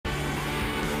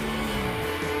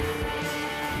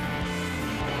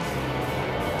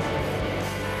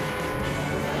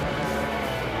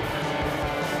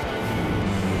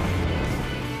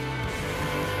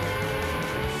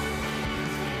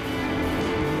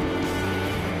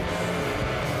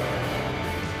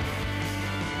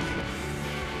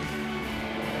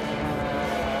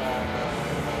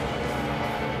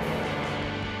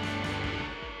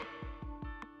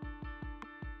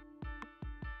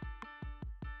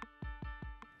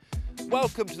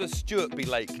Welcome to the Stuartby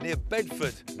Lake near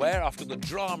Bedford, where after the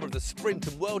drama of the sprint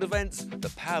and world events, the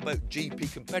Powerboat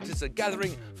GP competitors are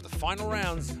gathering for the final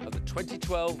rounds of the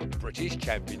 2012 British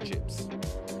Championships.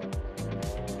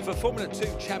 For Formula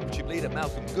 2 Championship leader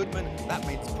Malcolm Goodman, that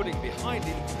means putting behind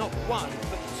him not one,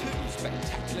 but two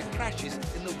spectacular crashes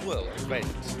in the world event.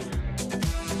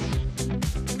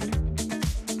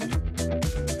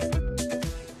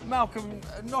 Malcolm,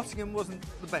 Nottingham wasn't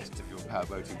the best of your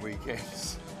powerboating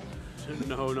weekends.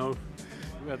 No.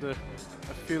 We had a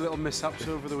few little mishaps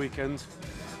over the weekend.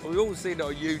 Well, we've all seen it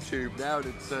on YouTube now, and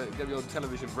it's going to be on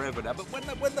television forever now. But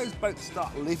when those boats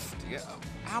start lifting,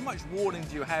 how much warning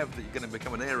do you have that you're going to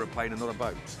become an aeroplane and not a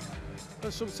boat?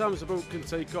 Well, sometimes the boat can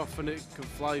take off and it can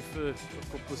fly for a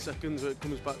couple of seconds where it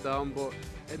comes back down, but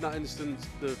in that instance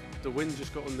the wind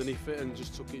just got underneath it and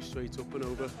just took it straight up and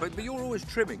over. But you're always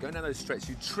trimming, going down those stretches,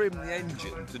 you trim the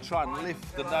engine to try and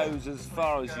lift the nose as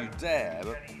far as you dare,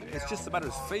 but it's just a matter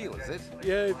of feel, is it?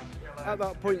 Yeah, at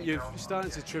that point you're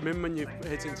starting to trim in when you're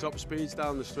hitting top speeds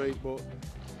down the straight, but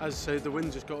as I say, the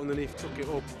wind just got underneath, took it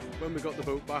up. When we got the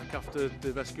boat back after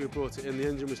the rescue brought it in, the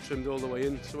engine was trimmed all the way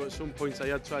in, so at some point I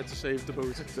had tried to save the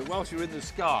boat. So whilst you were in the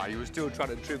sky, you were still trying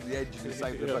to trim the engine to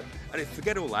save the boat. And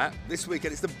forget all that, this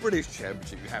weekend it's the British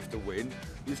Championship you have to win.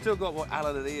 You've still got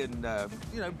Alan and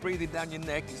Ian, breathing down your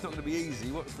neck. It's not going to be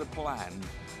easy. What's the plan?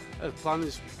 The plan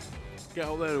is get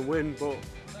out there and win, but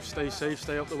stay safe,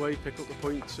 stay out the way, pick up the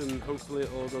points, and hopefully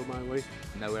it'll all go my way.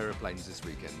 No aeroplanes this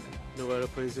weekend? No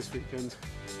aeroplanes this weekend.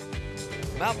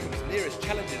 Malcolm's nearest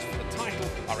challengers for the title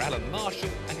are Alan Marshall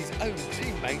and his own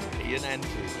teammate Ian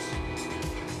Andrews.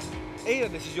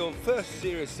 Ian, this is your first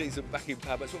serious season back in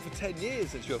powerboats. Well, for 10 years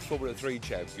since you're a Formula 3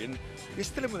 champion. You're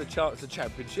still in with a chance at the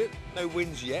championship. No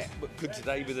wins yet, but could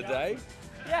today be the day?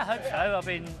 Yeah, I hope so. I've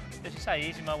been, as you say,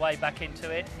 easing my way back into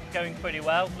it, going pretty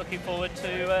well. Looking forward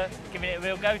to giving it a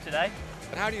real go today.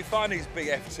 And how do you find these big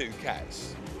F2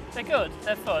 cats? They're good,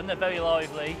 they're fun, they're very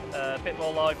lively, a bit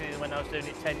more lively than when I was doing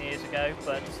it 10 years ago,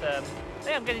 but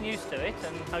yeah, I'm getting used to it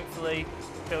and hopefully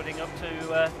building up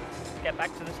to get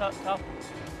back to the top.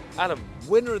 Adam,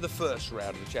 winner of the first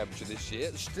round of the championship this year,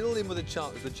 still in with a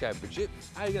chance of the championship.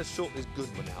 How are you going to sort this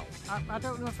Goodman out? I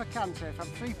don't know if I can, sir. If I'm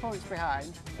 3 points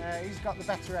behind, he's got the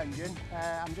better engine.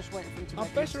 I'm just waiting for him to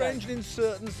make a better engine in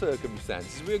certain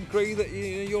circumstances. We agree that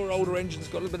your older engine's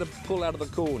got a little bit of pull out of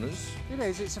the corners. It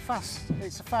is. It's a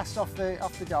fast off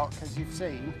the dock, as you've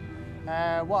seen.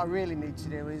 What I really need to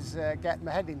do is get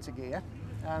my head into gear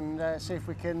and see if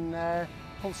we can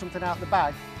pull something out the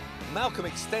bag. Malcolm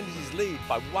extended his lead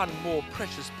by one more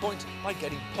precious point by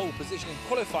getting pole position in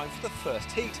qualifying for the first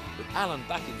heat, with Alan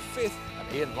back in 5th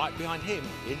and Ian right behind him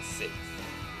in 6th.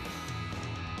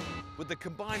 With the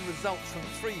combined results from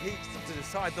 3 heats to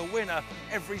decide the winner,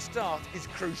 every start is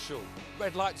crucial.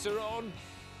 Red lights are on.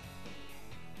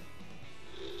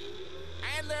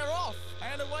 And they're off,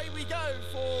 and away we go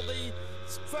for the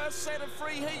first set of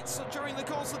 3 heats during the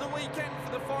course of the weekend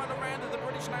for the final round of the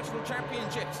British National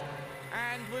Championships.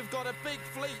 And we've got a big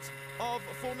fleet of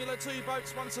Formula 2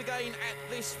 boats once again at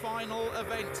this final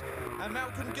event. And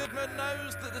Malcolm Goodman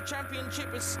knows that the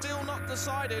championship is still not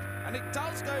decided, and it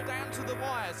does go down to the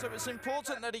wire, so it's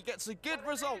important that he gets a good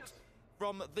result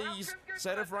from these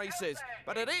set of races.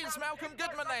 But it is Malcolm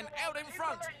Goodman then out in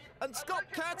front, and Scott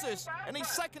Curtis in his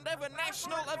second ever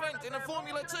national event in a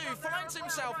Formula 2 finds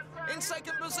himself in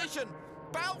 2nd position.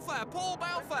 Paul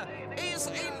Balfour is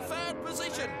in 3rd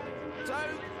position. So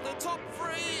the top 3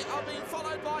 are being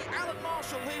followed by Alan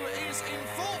Marshall, who is in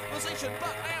 4th position.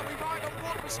 But now we ride on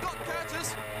board with Scott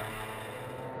Curtis,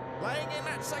 laying in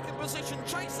that 2nd position,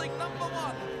 chasing number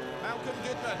 1, Malcolm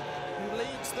Goodman, who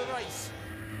leads the race.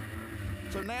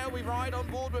 So now we ride on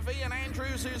board with Ian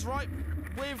Andrews, who's right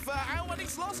with and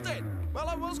he's lost it. Well,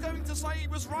 I was going to say he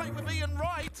was right with Ian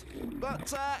Wright,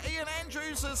 but Ian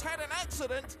Andrews has had an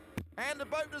accident and the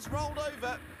boat has rolled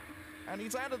over. And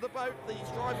he's out of the boat. These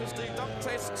drivers do dunk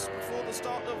tests before the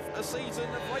start of a season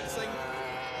of racing,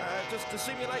 just to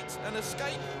simulate an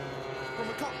escape from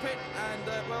a cockpit.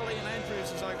 And, well, Ian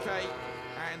Andrews is okay,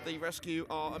 and the rescue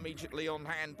are immediately on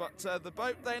hand. But the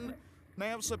boat then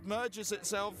now submerges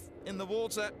itself in the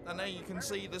water, and there you can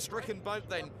see the stricken boat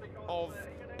then of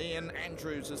Ian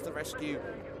Andrews as the rescue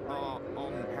are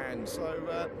on hand.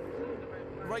 So,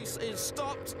 race is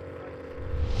stopped.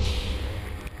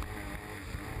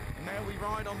 Now we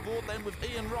ride on board then with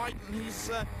Ian Wright and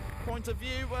his point of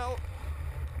view. Well,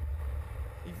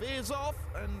 he veers off,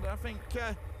 and I think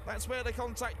that's where the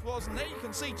contact was. And there you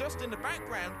can see just in the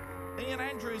background Ian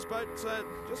Andrews' boat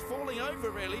just falling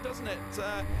over, really, doesn't it?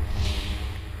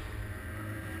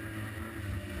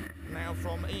 Now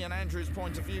from Ian Andrews'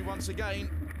 point of view once again,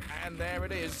 And there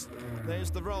it is.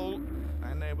 There's the roll.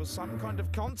 And there was some kind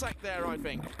of contact there, I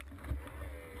think.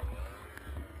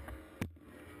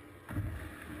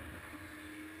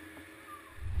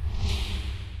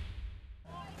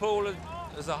 Paul,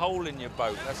 there's a hole in your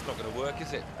boat. That's not going to work,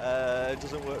 is it? It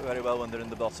doesn't work very well when they're in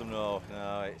the bottom, no.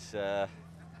 No, it's. I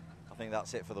think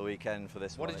that's it for the weekend for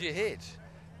this one. What did you hit?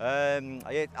 I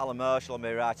hit Alan Marshall on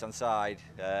my right-hand side.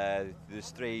 There's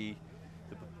three.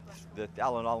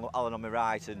 Alan on my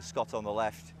right and Scott on the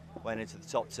left went into the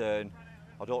top turn.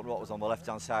 I don't know what was on the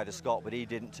left-hand side of Scott, but he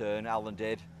didn't turn. Alan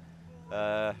did.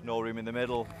 No room in the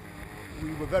middle.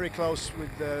 We were very close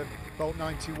with boat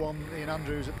 91, Ian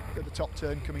Andrews, at the top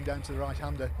turn coming down to the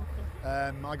right-hander.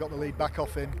 I got the lead back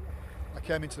off him. I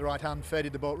came into the right hand,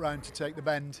 faded the boat round to take the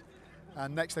bend,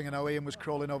 and next thing I know, Ian was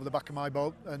crawling over the back of my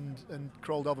boat and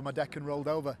crawled over my deck and rolled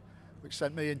over, which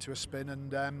sent me into a spin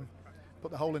and put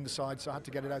the hole in the side, so I had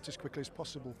to get it out as quickly as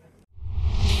possible.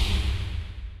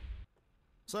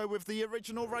 So with the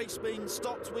original race being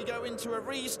stopped, we go into a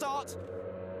restart.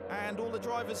 And all the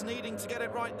drivers needing to get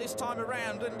it right this time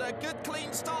around. And a good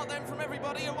clean start then from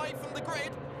everybody away from the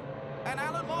grid. And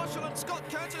Alan Marshall and Scott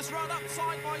Curtis run up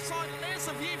side by side. And there's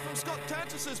a view from Scott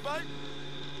Curtis's boat.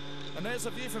 And there's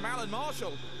a view from Alan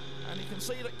Marshall. And you can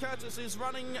see that Curtis is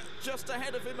running just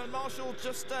ahead of him. And Marshall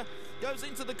just goes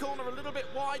into the corner a little bit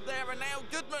wide there. And now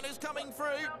Goodman is coming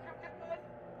through.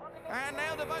 And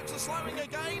now the boats are slowing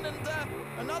again. And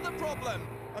another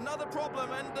problem,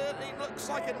 and it looks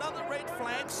like another red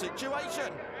flag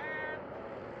situation.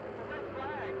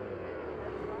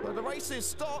 But the race is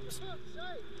stopped.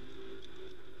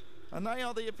 And they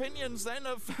are the opinions then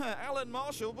of Alan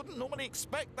Marshall. Wouldn't normally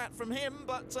expect that from him,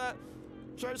 but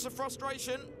shows the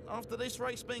frustration after this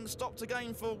race being stopped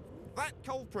again for that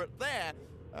culprit there.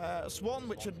 A swan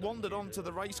which had wandered onto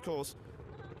the racecourse.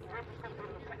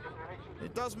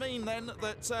 It does mean then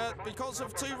that because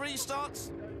of two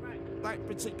restarts, that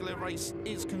particular race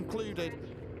is concluded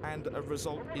and a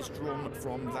result is drawn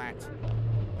from that.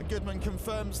 And Goodman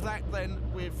confirms that then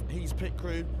with his pit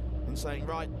crew and saying,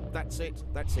 right, that's it,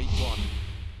 that's heat one.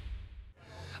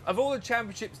 Of all the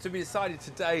championships to be decided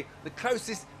today, the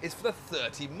closest is for the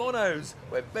 30 monos,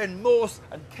 where Ben Morse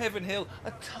and Kevin Hill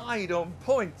are tied on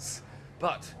points.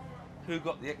 But who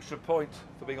got the extra point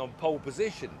for being on pole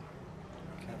position?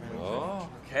 Kevin. Oh,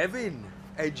 Kevin.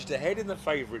 Edged ahead in the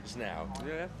favourites now.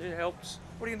 Yeah, it helps.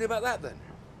 What are you going to do about that then?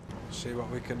 See what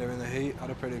we can do in the heat. Had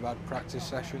a pretty bad practice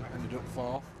session, ended up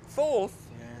fourth. Fourth?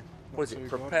 Yeah. What is it,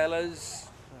 propellers?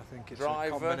 I think it's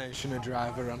driver? a combination of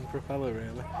driver and propeller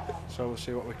really. So we'll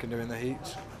see what we can do in the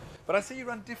heats. But I see you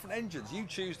run different engines. You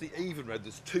choose the even red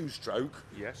that's 2-stroke.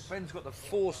 Yes. Ben's got the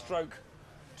 4-stroke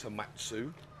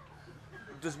Tomatsu.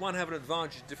 Does one have an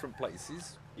advantage in different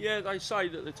places? Yeah, they say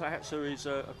that the Tohatsu is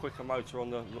a quicker motor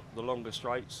on the longer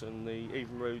straights, and the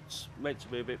even route's meant to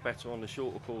be a bit better on the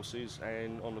shorter courses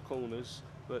and on the corners,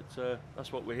 but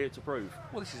that's what we're here to prove.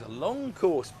 Well, this is a long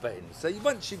course, Ben, so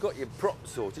once you've got your prop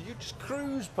sorted, you just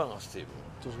cruise past him.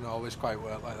 Doesn't always quite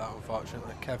work like that,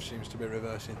 unfortunately. Kev seems to be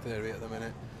reversing theory at the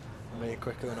minute. Me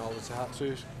quicker than all the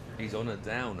Tohatsus. He's on a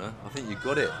downer. I think you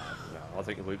got it. No, I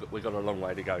think we've got a long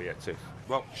way to go yet, too.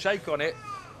 Well, shake on it.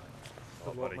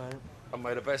 Good luck, mate. And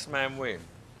may the best man win.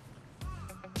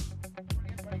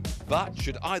 But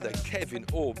should either Kevin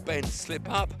or Ben slip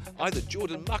up, either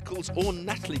Jordan Muckles or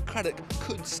Natalie Craddock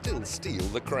could still steal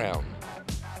the crown.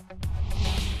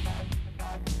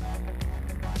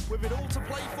 With it all to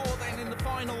play for then in the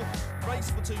final race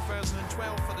for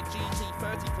 2012 for the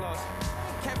GT30 class.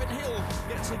 Kevin Hill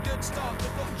gets a good start.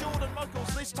 We've got Jordan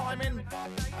Muckles this time in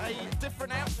a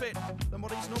different outfit than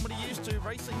what he's normally used to,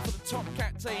 racing for the Top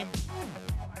Cat team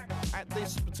at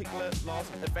this particular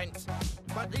last event.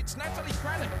 But it's Natalie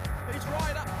Craddock who's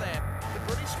right up there, the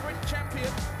British Sprint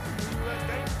champion who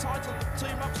gained the title 2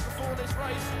 months before this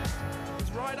race.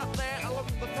 Is right up there along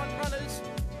with the front runners,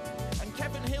 and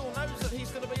Kevin Hill knows that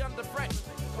he's going to be under threat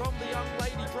from the young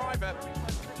lady driver.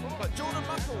 But Jordan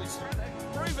Muckles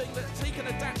proving that he can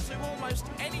adapt to almost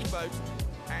any boat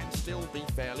and still be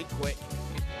fairly quick.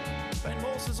 Ben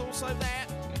Morse is also there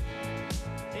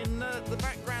in the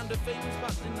background of things,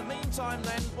 but in the meantime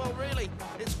then, well really,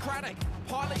 it's Craddock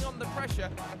piling on the pressure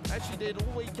as she did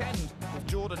all weekend with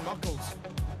Jordan Muckles.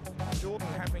 Jordan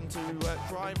having to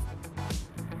drive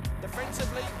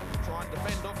defensively, try and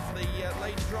defend off the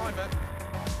lady driver.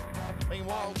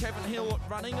 Meanwhile, Kevin Hill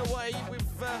running away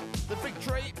with the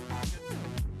victory,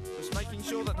 just making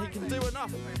sure that he can do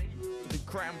enough to be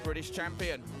crowned British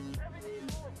champion.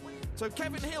 So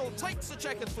Kevin Hill takes the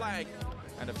checkered flag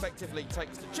and effectively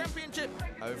takes the championship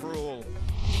overall.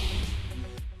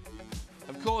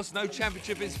 Of course, no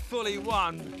championship is fully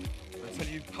won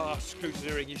until you pass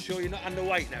scrutineering. You sure you're not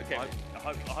underweight now, Kevin? I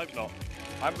hope not.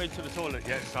 I haven't been to the toilet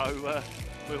yet, so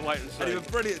we'll wait and see. And you had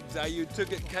a brilliant day. You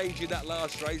took it cagey that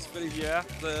last race, finished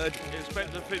third. It's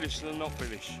better to finish than not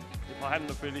finish. If I hadn't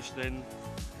have finished, then...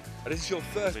 And this is your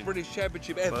first British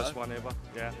Championship ever? First one ever,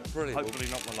 yeah. Brilliant.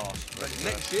 Hopefully not my last. But,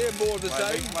 next year, more of the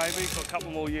same? Maybe. Got a couple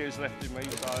more years left in me,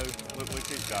 so we'll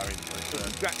keep going. But,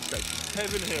 congratulations.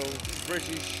 Kevin Hill,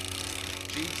 British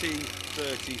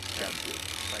GT30 champion.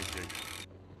 Thank you.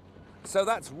 So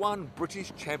that's one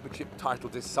British Championship title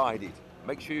decided.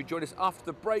 Make sure you join us after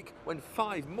the break when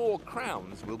 5 more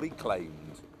crowns will be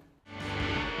claimed.